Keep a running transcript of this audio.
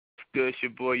good? It's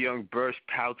your boy Young Birch,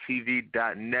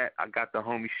 PowTV.net. I got the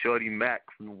homie Shorty Mack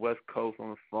from the West Coast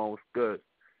on the phone. What's good?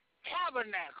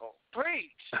 Tabernacle.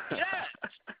 Preach. Yes.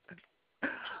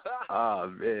 Oh,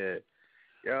 man.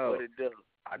 Yo, What it do?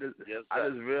 I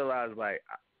just realized, like,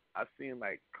 I seen,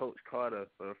 like, Coach Carter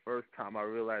for the first time. I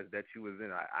realized that you was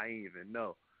in. I ain't even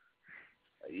know.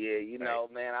 Yeah, you know,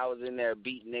 man, I was in there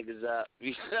beating niggas up.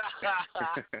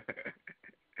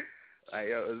 Like,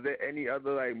 yo, is there any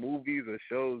other, like, movies or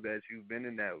shows that you've been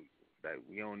in that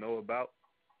we don't know about?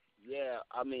 Yeah,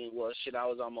 I mean, well, shit, I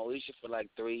was on Moesha for like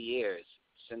 3 years,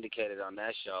 syndicated on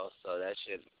that show, so that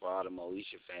shit for all the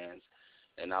Moesha fans.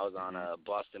 And I was on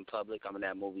Boston Public. I'm in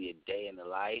that movie A Day in the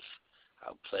Life.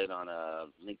 I played on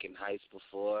Lincoln Heights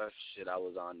before. Shit, I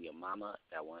was on Your Mama,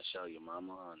 that one show, Your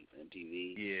Mama, on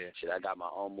MTV. Yeah. Shit, I got my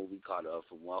own movie called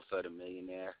From Welfare to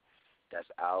Millionaire. That's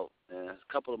out. And a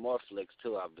couple of more flicks,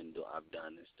 too, I've done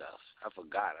and stuff. I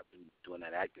forgot. I've been doing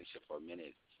that acting shit for a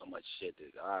minute. So much shit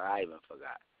that I even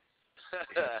forgot.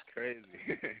 That's crazy.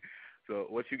 So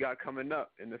what you got coming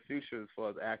up in the future as far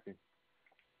as acting?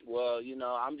 Well, you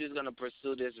know, I'm just going to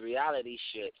pursue this reality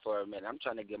shit for a minute. I'm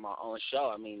trying to get my own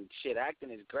show. I mean, shit, acting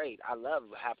is great. I love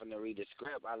having to read a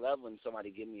script. I love when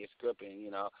somebody give me a script and, you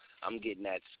know, I'm getting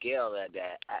that scale, that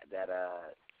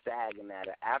SAG and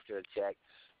that after check.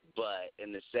 But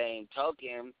in the same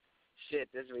token, shit,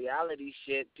 this reality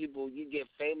shit, people, you get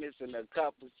famous in a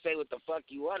couple, say what the fuck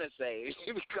you want to say.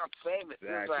 You become famous.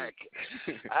 Exactly.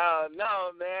 It's like, I don't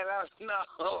know, man. I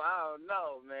don't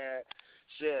know, man.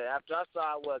 Shit, after I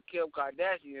saw what Kim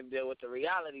Kardashian did with the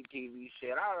reality TV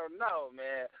shit, I don't know,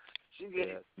 man. She's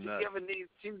giving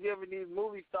these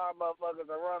movie star motherfuckers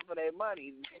a run for their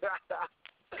money.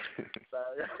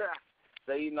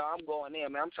 So you know, I'm going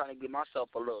in, man. I'm trying to get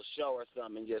myself a little show or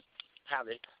something and just have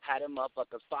them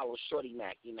motherfuckers follow Shorty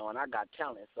Mack, you know, and I got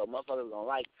talent, so motherfuckers gonna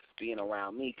like being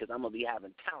around me because I'm gonna be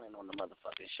having talent on the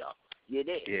motherfucking show. You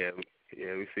dig? Yeah,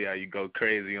 we see how you go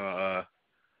crazy on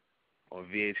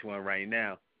VH1 right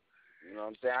now. You know what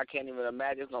I'm saying? I can't even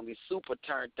imagine it's going to be super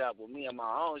turned up with me and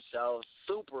my own show.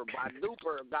 Super, by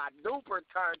duper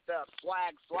turned up.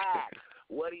 Swag.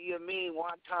 What do you mean?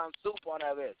 One-time soup on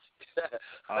that bitch.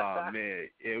 Oh, man.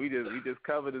 Yeah, we just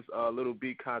covered this Lil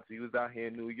B concert. He was out here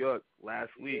in New York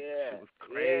last week. Yeah. It was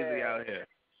crazy out here.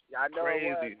 I know crazy.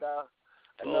 it was, though.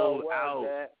 I know Sold it was, out.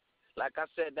 man. Like I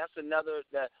said, that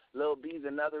Lil B's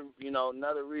another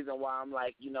reason why I'm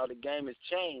like, you know, the game has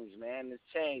changed, man. It's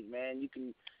changed, man. You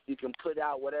can put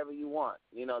out whatever you want.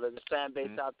 You know, there's a fan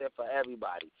base out there for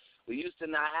everybody. We used to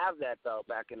not have that, though,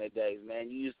 back in the days,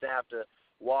 man. You used to have to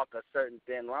walk a certain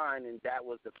thin line, and that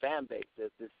was the fan base, the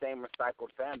same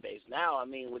recycled fan base. Now, I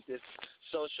mean, with this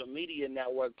social media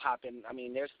network popping, I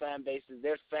mean, there's fan bases,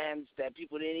 there's fans that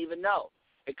people didn't even know.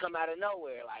 They come out of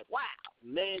nowhere, like, wow,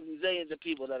 millions and zillions of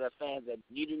people that are fans that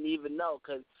you didn't even know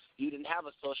because you didn't have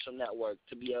a social network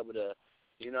to be able to,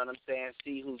 you know what I'm saying,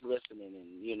 see who's listening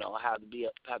and, you know, have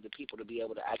the people to be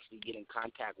able to actually get in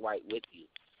contact right with you.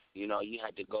 You know, you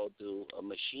had to go through a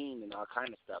machine and all kind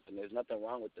of stuff, and there's nothing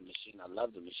wrong with the machine. I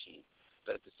love the machine.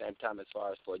 But at the same time, as far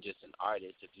as for just an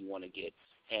artist, if you want to get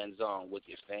hands-on with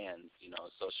your fans, you know,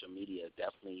 social media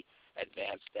definitely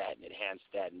advanced that and enhanced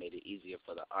that and made it easier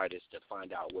for the artist to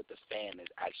find out what the fan is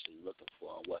actually looking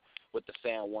for and what the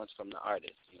fan wants from the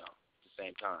artist, you know, at the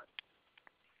same time.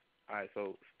 All right,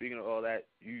 so speaking of all that,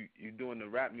 you doing the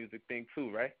rap music thing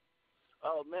too, right?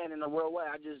 Oh, man, in a real way,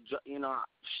 I just, you know,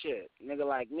 shit, nigga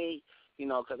like me, you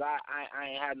know, because I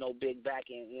ain't had no big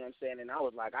backing, you know what I'm saying, and I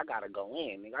was like, I got to go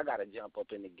in, nigga, I got to jump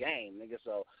up in the game, nigga,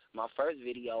 so my first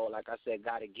video, like I said,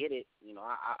 Gotta Get It, you know,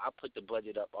 I put the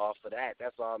budget up all for that,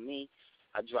 that's all me.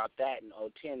 I dropped that in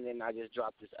 2010, then I just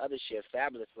dropped this other shit,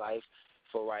 Fabulous Life,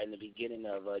 for right in the beginning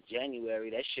of January.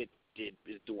 That shit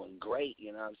is doing great,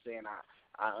 you know what I'm saying,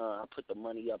 I put the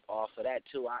money up off of that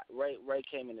too. Ray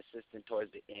came in assistant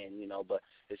towards the end, you know, but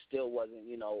it still wasn't,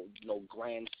 you know, no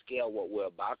grand scale what we're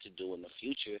about to do in the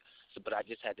future. So, but I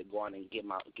just had to go on and get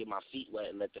my feet wet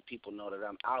and let the people know that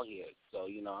I'm out here. So,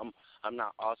 you know, I'm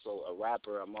not also a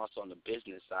rapper. I'm also on the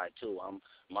business side too. I'm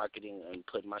marketing and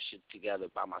putting my shit together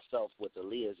by myself with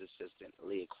Aaliyah's assistant,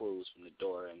 Aaliyah Cruz from The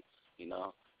Door, and you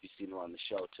know. You seen her on the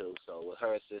show, too. So with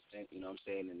her assistant, you know what I'm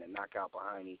saying, and the knockout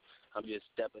behind me, I'm just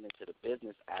stepping into the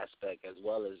business aspect as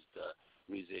well as the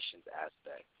musician's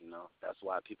aspect, you know. That's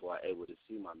why people are able to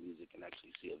see my music and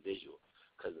actually see a visual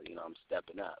because, you know, I'm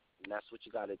stepping up. And that's what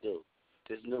you got to do.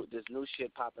 This new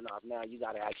shit popping off now, you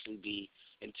got to actually be,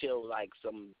 until, like,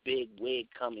 some big wig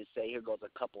come and say, here goes a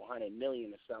couple $100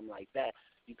 million or something like that,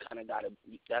 you kind of got to.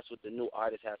 That's what the new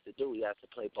artist has to do. He has to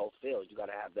play both fields. You got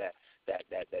to have that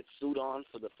suit on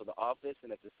for the office,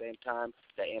 and at the same time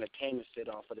that entertainment fit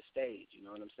on for the stage. You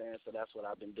know what I'm saying? So that's what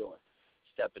I've been doing,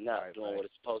 stepping up, doing what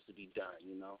it's supposed to be done.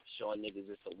 You know, showing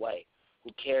niggas it's a way.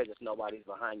 Who cares if nobody's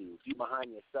behind you? If you behind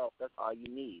yourself, that's all you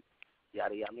need.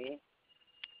 Yada yada. I mean.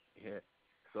 Yeah.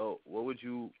 So what would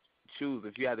you choose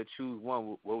if you had to choose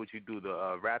one? What would you do,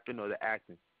 the rapping or the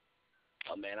acting?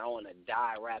 Oh man, I want to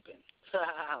die rapping.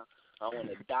 I want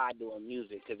to die doing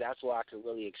music because that's where I can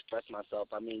really express myself.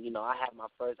 I mean, you know, I had my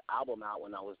first album out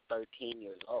when I was 13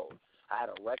 years old. I had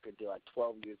a record deal at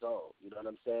 12 years old. You know what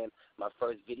I'm saying? My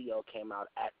first video came out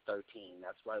at 13.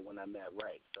 That's right when I met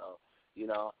Ray. So, you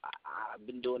know, I've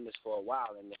been doing this for a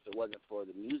while, and if it wasn't for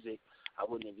the music, I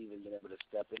wouldn't have even been able to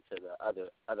step into the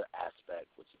other aspect,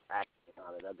 which is acting and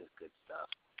all that other good stuff.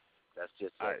 That's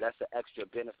just that's the extra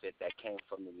benefit that came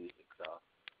from the music. So,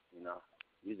 you know,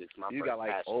 music's my first passion. You got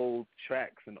like old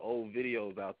tracks and old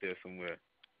videos out there somewhere.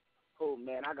 Oh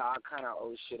man, I got all kind of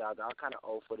old shit out there, all kind of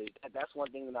old footage. That's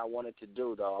one thing that I wanted to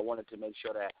do, though. I wanted to make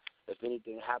sure that if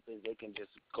anything happens, they can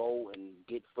just go and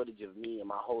get footage of me and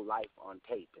my whole life on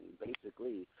tape. And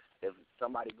basically, if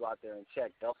somebody go out there and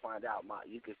check, they'll find out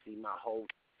you can see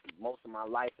most of my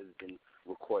life has been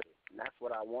recorded. And that's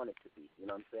what I want it to be. You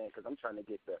know what I'm saying? Because I'm trying to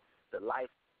get the life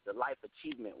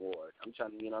achievement award. I'm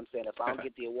trying to, you know what I'm saying? If I don't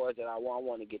get the awards that I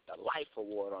want to get the life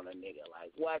award on a nigga.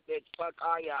 Like, what the fuck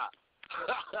are y'all?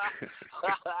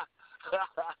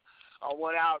 I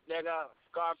went out, nigga,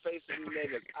 Scarface and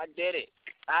niggas. I did it.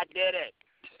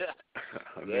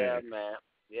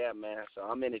 Yeah, man. So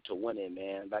I'm in it to win it,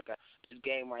 man. This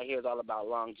game right here is all about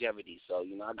longevity. So,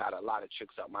 you know, I got a lot of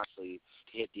tricks up my sleeve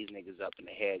to hit these niggas up in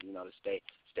the head, you know, to stay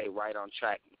right on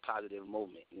track, positive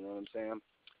movement. You know what I'm saying?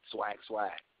 Swag.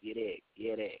 Get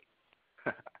it.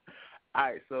 All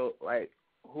right, so, like,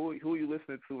 who you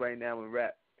listening to right now in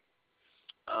rap?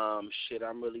 I'm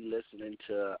really listening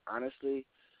to, honestly,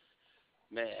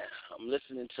 man, I'm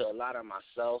listening to a lot of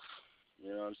myself. You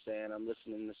know what I'm saying? I'm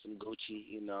listening to some Gucci,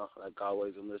 you know, like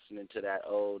always. I'm listening to that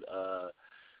old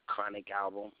Chronic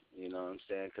album, you know what I'm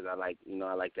saying? Because I like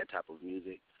that type of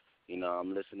music. You know,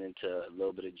 I'm listening to a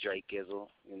little bit of Drake Izzle,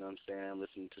 you know what I'm saying? I'm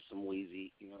listening to some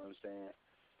Weezy, you know what I'm saying?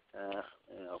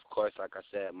 And of course, like I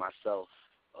said, myself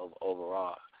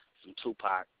overall, some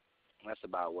Tupac. That's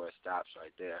about where it stops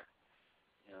right there.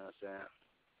 You know what I'm saying?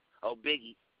 Oh,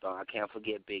 Biggie. I can't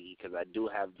forget Biggie because I do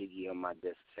have Biggie on my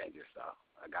disc changer, so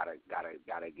I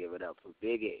gotta give it up for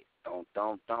Biggie. Don't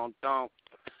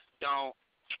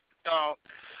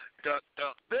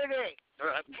Biggie.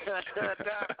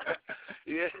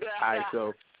 Yeah. All right,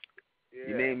 so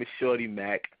your name is Shorty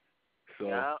Mack, so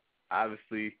yeah.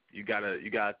 Obviously you got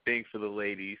a thing for the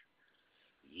ladies.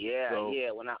 Yeah, so,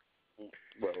 yeah. What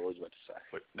was you about to say?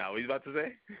 What you about to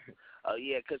say? Oh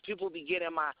yeah, 'cause people be getting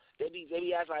they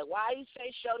be asking like, why you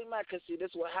say Shorty Mack? 'Cause see,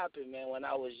 this what happened, man. When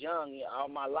I was young, all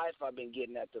my life I've been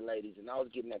getting at the ladies, and I was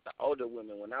getting at the older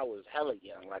women when I was hella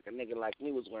young. Like a nigga like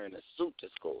me was wearing a suit to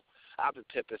school. I've been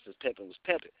pimping since pimping was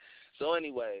pimping. So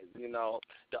anyways, you know,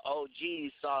 the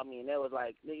OGs saw me and they was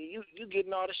like, nigga, you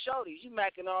getting all the shorties, you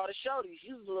macking all the shorties,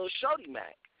 you was a little Shorty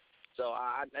Mack. So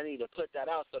I need to put that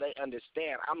out so they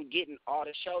understand I'm getting all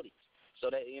the shorties. So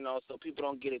that, you know, so people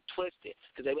don't get it twisted.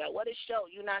 Because they be like, what is show?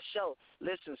 You not show.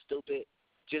 Listen, stupid.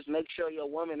 Just make sure your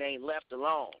woman ain't left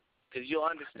alone. Because you'll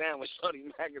understand what Shorty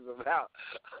Mack is about.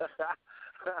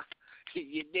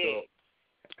 You did.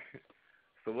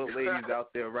 So what ladies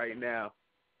out there right now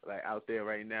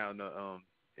in the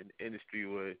industry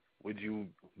would you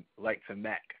like to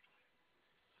mac?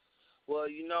 Well,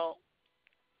 you know,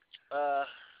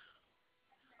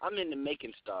 I'm into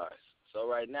making stars. So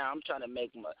right now, I'm trying to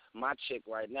make my chick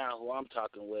right now, who I'm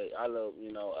talking with, our little,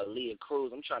 you know, Aaliyah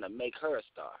Cruz. I'm trying to make her a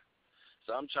star.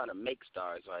 So I'm trying to make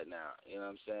stars right now. You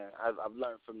know what I'm saying? I've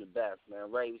learned from the best,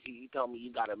 man. Ray, he told me you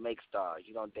got to make stars.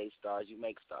 You don't date stars, you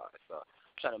make stars. So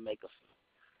I'm trying to make a,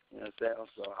 you know what I'm saying?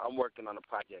 So I'm working on a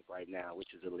project right now,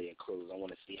 which is Aaliyah Cruz. I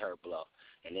want to see her blow,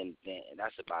 and then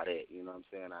that's about it. You know what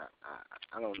I'm saying?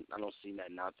 I don't see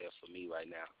nothing out there for me right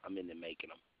now. I'm into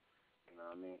making them. You know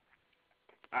what I mean?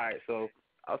 All right, so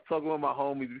I was talking with my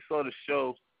homies. We saw the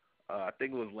show, I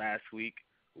think it was last week,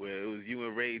 where it was you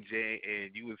and Ray J,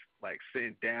 and you was like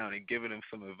sitting down and giving him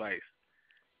some advice.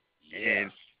 Yeah.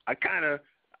 And I kind of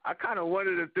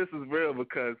wondered if this was real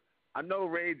because I know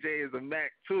Ray J is a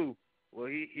Mac too. Well,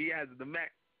 he has the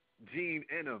Mac gene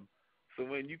in him. So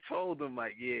when you told him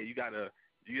like, yeah, you gotta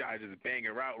just bang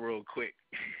her out real quick,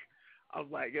 I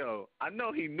was like, yo, I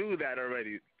know he knew that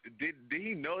already. Did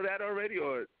he know that already,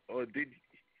 or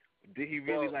did he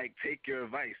really like take your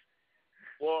advice?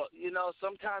 Well,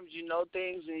 sometimes you know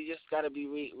things and you just got to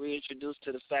be reintroduced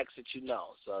to the facts that you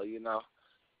know. So,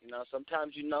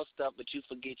 sometimes you know stuff, but you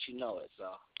forget you know it. So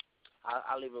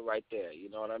I'll leave it right there. You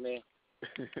know what I mean?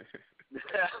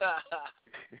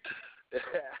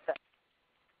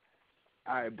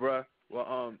 All right, bruh.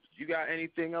 Well, you got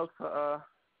anything else to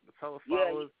tell the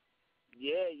followers?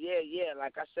 Yeah.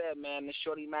 Like I said, man, the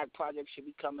Shorty Mack project should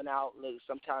be coming out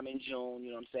sometime in June. You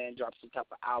know what I'm saying? Drop some type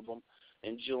of album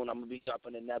in June. I'm going to be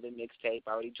dropping another mixtape.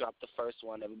 I already dropped the first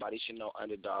one. Everybody should know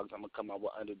Underdogs. I'm going to come out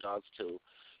with Underdogs, too.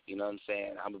 You know what I'm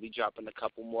saying? I'm going to be dropping a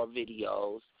couple more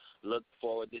videos. Look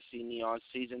forward to see me on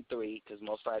Season 3 because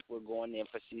most likely we're going in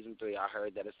for Season 3. I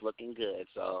heard that it's looking good.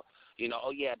 So,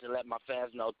 to let my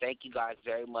fans know, thank you guys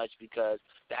very much because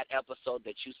that episode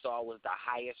that you saw was the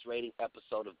highest rating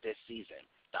episode of this season,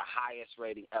 the highest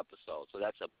rating episode. So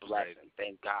that's a blessing.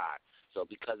 Thank God. So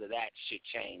because of that, shit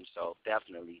changed. So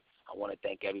definitely, I want to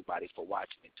thank everybody for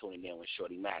watching and tuning in with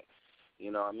Shorty Mack.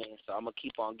 You know what I mean? So I'm going to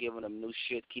keep on giving them new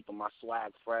shit, keeping my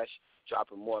swag fresh,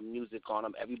 dropping more music on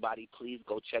them. Everybody, please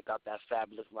go check out that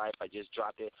Fabulous Life. I just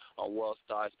dropped it on World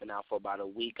Star. It's been out for about a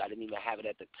week. I didn't even have it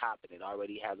at the top, and it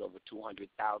already has over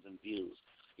 200,000 views.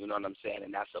 You know what I'm saying?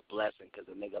 And that's a blessing because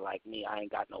a nigga like me, I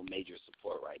ain't got no major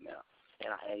support right now.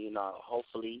 And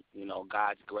hopefully,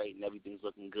 God's great and everything's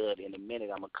looking good. In a minute,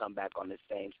 I'm going to come back on this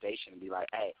same station and be like,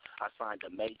 hey, I signed a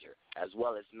major, as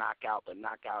well as Knockout. But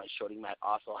Knockout and Shorty Mack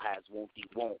also has Won't-Be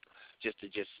Won't, just to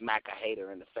smack a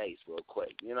hater in the face real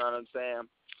quick. You know what I'm saying?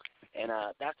 And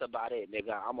that's about it,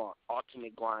 nigga. I'm on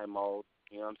ultimate grind mode.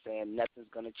 You know what I'm saying? Nothing's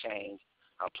going to change.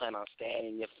 I plan on staying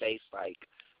in your face like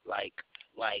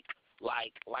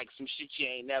some shit you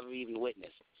ain't never even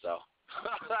witnessed. So...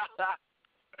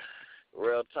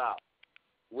 Real talk.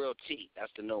 Real T.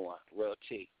 That's the new one. Real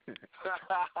T. All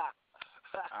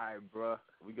right, bro.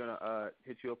 We're going to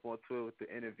hit you up on Twitter with the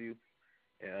interview.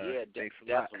 Yeah,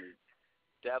 definitely.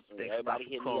 Definitely. Everybody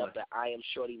hit me up at I am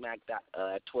Shorty Mack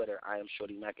at Twitter. I am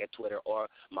Shorty Mack at Twitter or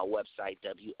my website,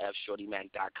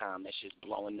 wfshortymack.com. That shit's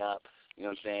blowing up. You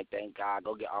know what I'm saying? Thank God.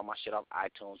 Go get all my shit off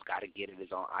iTunes. Got to get it.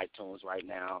 It's on iTunes right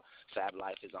now. Fab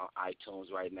Life is on iTunes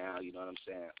right now. You know what I'm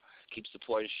saying? Keep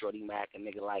supporting Shorty Mack, a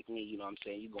nigga like me. You know what I'm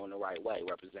saying? You going the right way.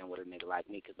 Represent with a nigga like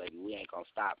me because, baby, we ain't going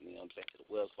to stop. You know what I'm saying? Till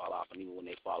the wheels fall off. And even when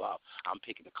they fall off, I'm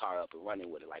picking the car up and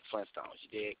running with it like Flintstones. You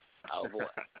dig? Oh,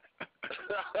 boy.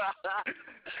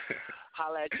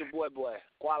 Holla at your boy.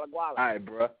 Guala. All right,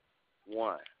 bro.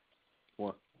 One.